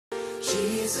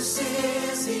Jesus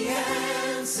is the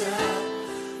answer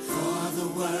for the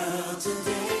world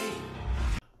today.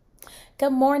 Good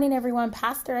morning, everyone.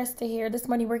 Pastor Esther here. This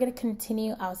morning, we're going to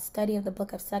continue our study of the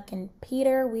book of 2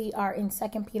 Peter. We are in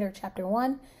 2 Peter chapter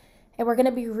 1, and we're going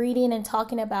to be reading and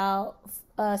talking about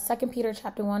 2 Peter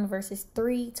chapter 1, verses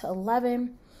 3 to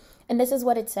 11. And this is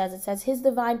what it says. It says, His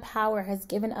divine power has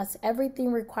given us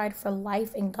everything required for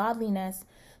life and godliness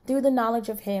through the knowledge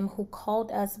of Him who called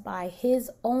us by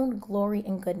His own glory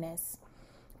and goodness.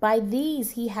 By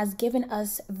these He has given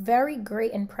us very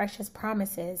great and precious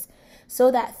promises, so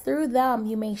that through them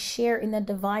you may share in the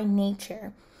divine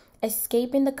nature,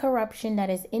 escaping the corruption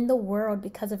that is in the world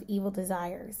because of evil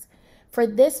desires. For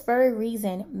this very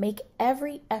reason, make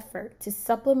every effort to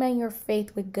supplement your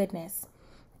faith with goodness,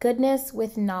 goodness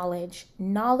with knowledge,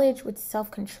 knowledge with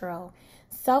self-control,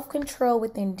 self-control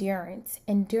with endurance,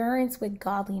 endurance with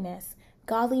godliness,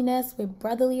 godliness with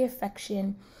brotherly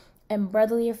affection, and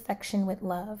brotherly affection with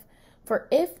love. For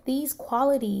if these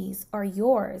qualities are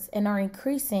yours and are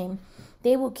increasing,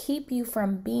 they will keep you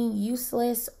from being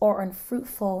useless or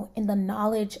unfruitful in the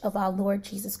knowledge of our Lord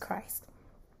Jesus Christ.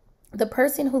 The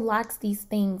person who lacks these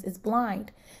things is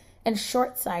blind and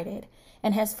short-sighted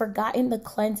and has forgotten the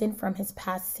cleansing from his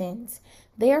past sins.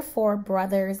 Therefore,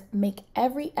 brothers, make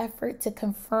every effort to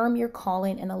confirm your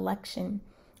calling and election,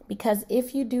 because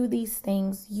if you do these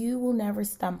things, you will never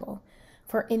stumble.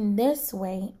 For in this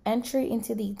way, entry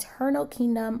into the eternal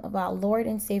kingdom of our Lord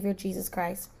and Savior Jesus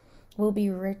Christ will be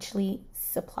richly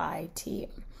supplied to you.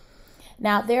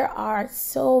 Now, there are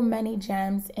so many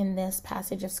gems in this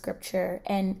passage of scripture,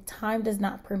 and time does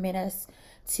not permit us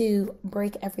to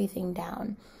break everything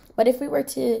down. But if we were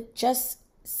to just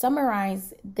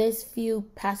summarize these few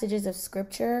passages of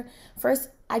scripture, first,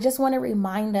 I just want to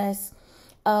remind us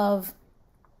of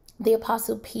the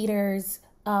Apostle Peter's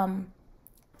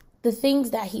the things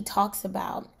that he talks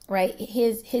about, right?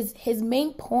 His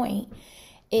main point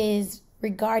is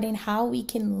regarding how we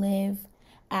can live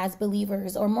as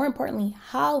believers, or more importantly,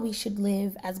 how we should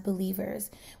live as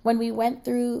believers. When we went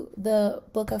through the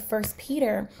book of 1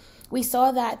 Peter, we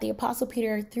saw that the Apostle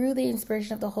Peter, through the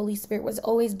inspiration of the Holy Spirit, was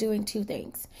always doing two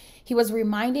things. He was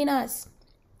reminding us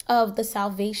of the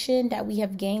salvation that we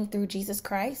have gained through Jesus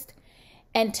Christ,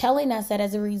 and telling us that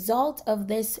as a result of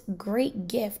this great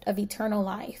gift of eternal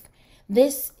life,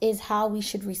 this is how we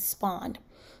should respond.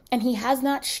 And he has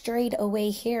not strayed away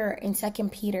here in 2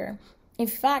 Peter. In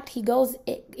fact, he goes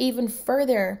even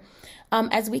further,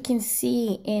 as we can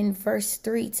see in verse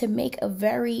 3, to make a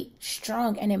very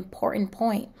strong and important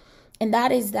point. And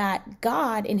that is that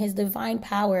God, in his divine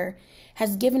power,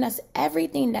 has given us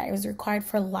everything that is required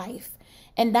for life.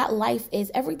 And that life is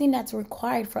everything that's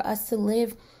required for us to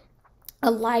live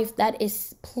a life that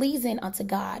is pleasing unto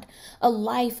God, a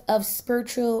life of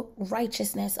spiritual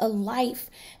righteousness, a life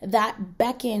that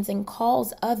beckons and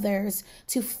calls others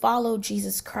to follow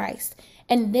Jesus Christ.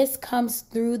 And this comes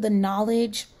through the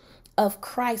knowledge of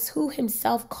Christ, who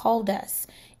himself called us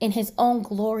in his own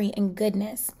glory and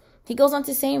goodness. He goes on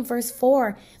to say in verse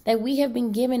 4 that we have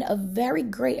been given a very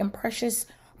great and precious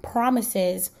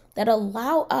promises that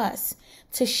allow us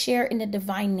to share in the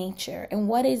divine nature. And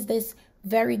what is this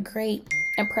very great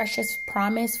and precious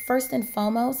promise? First and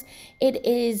foremost, it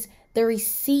is the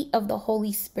receipt of the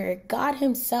Holy Spirit, God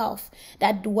himself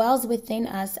that dwells within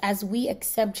us as we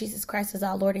accept Jesus Christ as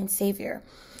our Lord and Savior.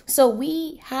 So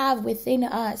we have within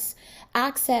us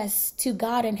access to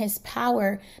God and his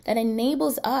power that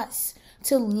enables us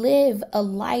to live a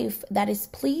life that is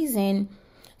pleasing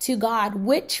to God,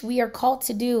 which we are called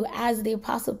to do, as the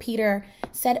Apostle Peter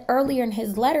said earlier in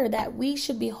his letter, that we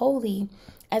should be holy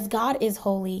as God is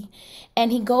holy.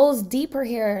 And he goes deeper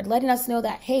here, letting us know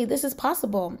that, hey, this is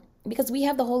possible because we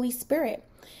have the Holy Spirit.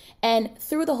 And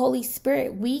through the Holy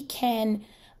Spirit, we can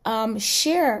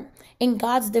share in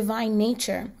God's divine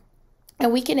nature.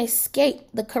 And we can escape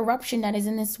the corruption that is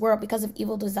in this world because of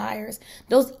evil desires.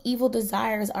 Those evil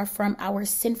desires are from our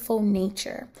sinful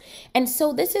nature. And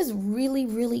so this is really,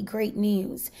 really great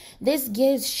news. This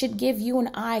should give you and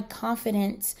I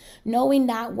confidence, knowing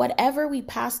that whatever we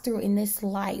pass through in this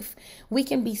life, we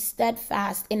can be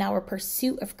steadfast in our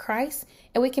pursuit of Christ,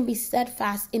 and we can be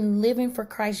steadfast in living for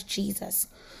Christ Jesus.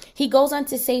 He goes on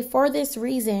to say, for this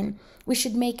reason, we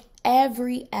should make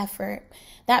every effort.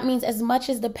 That means as much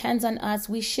as depends on us,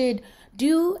 we should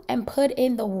do and put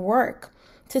in the work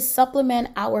to supplement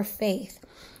our faith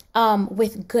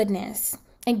with goodness,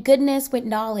 and goodness with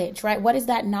knowledge, right? What is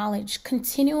that knowledge?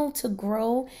 Continuing to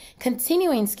grow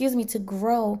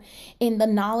in the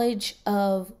knowledge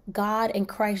of God and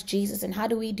Christ Jesus. And how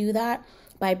do we do that?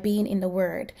 By being in the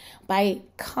Word, by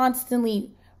constantly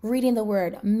reading the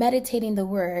word, meditating the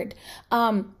word,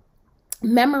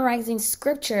 memorizing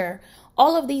scripture.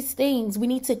 All of these things we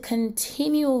need to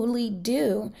continually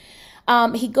do.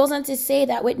 He goes on to say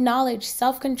that with knowledge,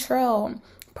 self-control,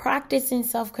 practicing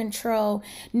self-control,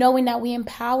 knowing that we are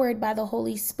empowered by the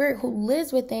Holy Spirit who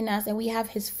lives within us, and we have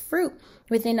his fruit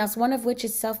within us, one of which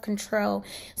is self-control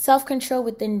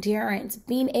with endurance,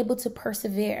 being able to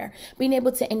persevere, being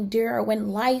able to endure when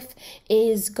life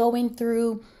is going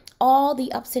through all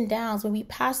the ups and downs, when we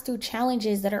pass through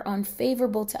challenges that are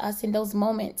unfavorable to us in those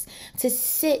moments, to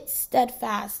sit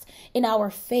steadfast in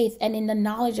our faith and in the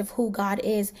knowledge of who God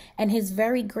is and his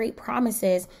very great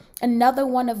promises. Another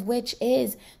one of which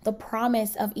is the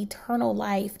promise of eternal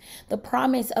life, the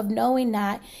promise of knowing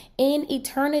that in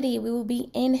eternity we will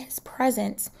be in his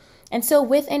presence. And so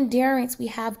with endurance, we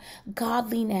have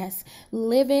godliness,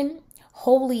 living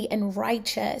holy and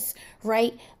righteous,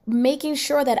 right? Making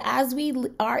sure that as we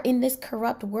are in this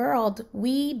corrupt world,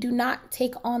 we do not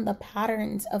take on the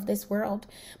patterns of this world,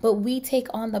 but we take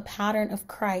on the pattern of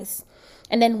Christ.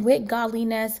 And then with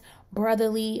godliness,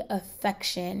 brotherly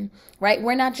affection, right?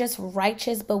 We're not just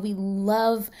righteous, but we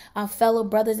love our fellow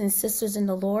brothers and sisters in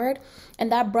the Lord.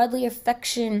 And that brotherly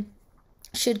affection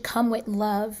should come with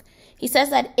love. He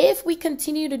says that if we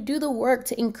continue to do the work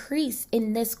to increase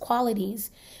in these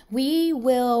qualities, we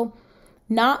will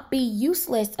not be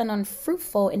useless and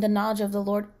unfruitful in the knowledge of the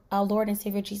Lord, our Lord and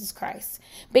Savior Jesus Christ.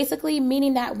 Basically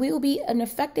meaning that we will be an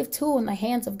effective tool in the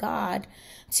hands of God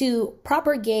to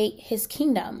propagate his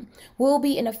kingdom. We'll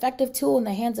be an effective tool in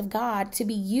the hands of God to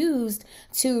be used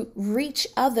to reach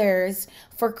others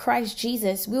for Christ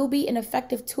Jesus. We'll be an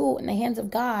effective tool in the hands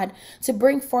of God to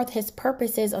bring forth his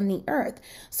purposes on the earth.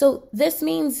 So this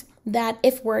means that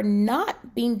if we're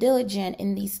not being diligent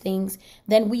in these things,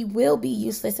 then we will be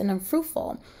useless and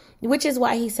unfruitful, which is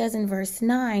why he says in verse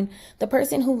 9, the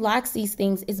person who lacks these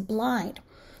things is blind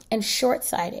and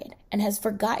short-sighted and has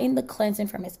forgotten the cleansing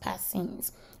from his past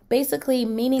sins. Basically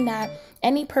meaning that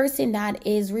any person that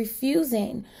is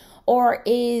refusing or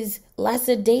is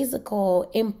lackadaisical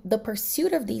in the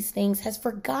pursuit of these things has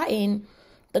forgotten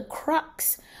the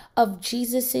crux of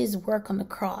Jesus's work on the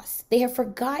cross. They have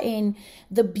forgotten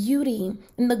the beauty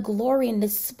and the glory and the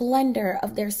splendor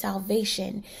of their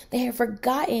salvation. They have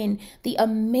forgotten the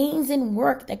amazing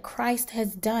work that Christ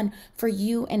has done for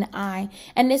you and I.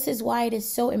 And this is why it is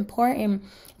so important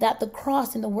that the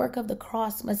cross and the work of the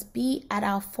cross must be at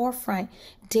our forefront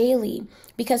daily,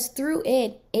 because through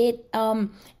it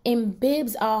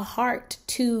imbibes our heart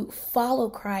to follow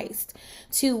Christ,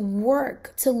 to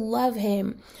work, to love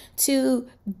him, to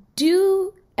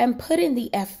do and put in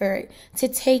the effort to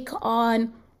take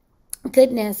on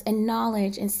goodness and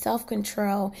knowledge and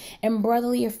self-control and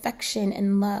brotherly affection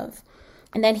and love.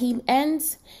 And then he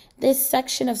ends this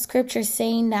section of scripture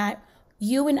saying that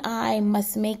you and I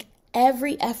must make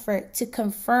every effort to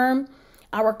confirm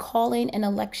our calling and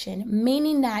election,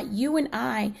 meaning that you and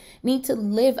I need to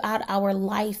live out our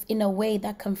life in a way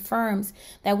that confirms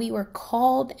that we were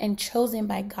called and chosen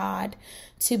by God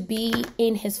to be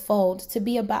in his fold, to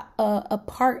be a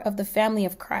part of the family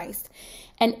of Christ.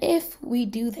 And if we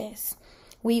do this,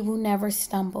 we will never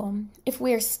stumble. If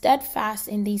we are steadfast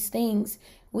in these things,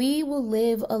 we will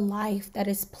live a life that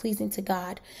is pleasing to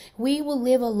God. We will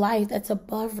live a life that's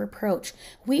above reproach.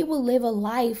 We will live a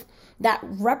life that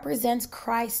represents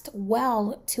Christ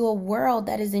well to a world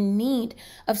that is in need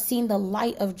of seeing the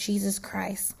light of Jesus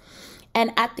Christ.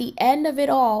 And at the end of it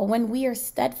all, when we are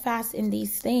steadfast in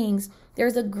these things,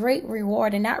 there's a great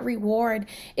reward. And that reward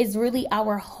is really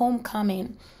our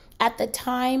homecoming. At the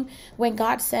time when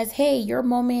God says, hey, your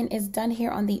moment is done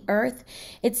here on the earth,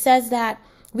 it says that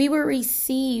we will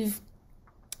receive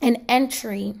an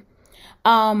entry.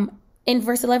 In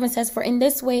verse 11 says, for in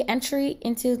this way, entry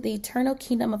into the eternal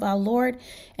kingdom of our Lord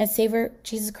and Savior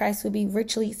Jesus Christ will be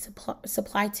richly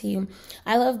supplied to you.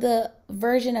 I love the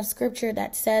version of scripture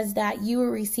that says that you will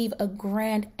receive a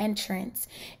grand entrance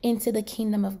into the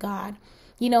kingdom of God.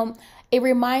 You know, it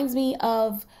reminds me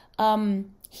of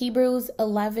Hebrews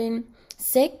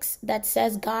 11:6 that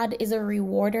says God is a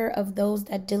rewarder of those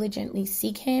that diligently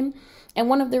seek him. And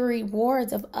one of the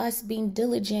rewards of us being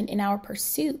diligent in our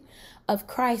pursuit of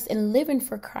Christ and living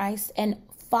for Christ and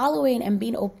following and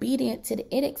being obedient to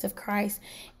the edicts of Christ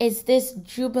is this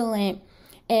jubilant,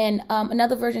 and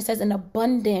another version says an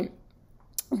abundant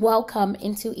welcome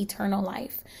into eternal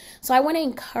life. So I want to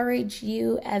encourage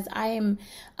you, as I am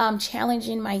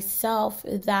challenging myself,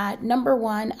 that number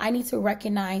one, I need to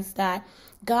recognize that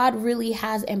God really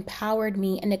has empowered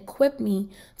me and equipped me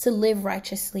to live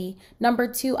righteously. Number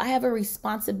two, I have a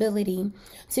responsibility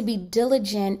to be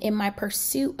diligent in my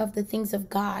pursuit of the things of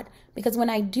God, because when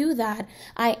I do that,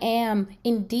 I am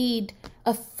indeed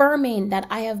affirming that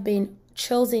I have been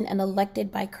chosen and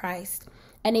elected by Christ.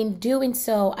 And in doing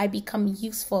so, I become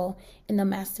useful in the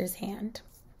Master's hand.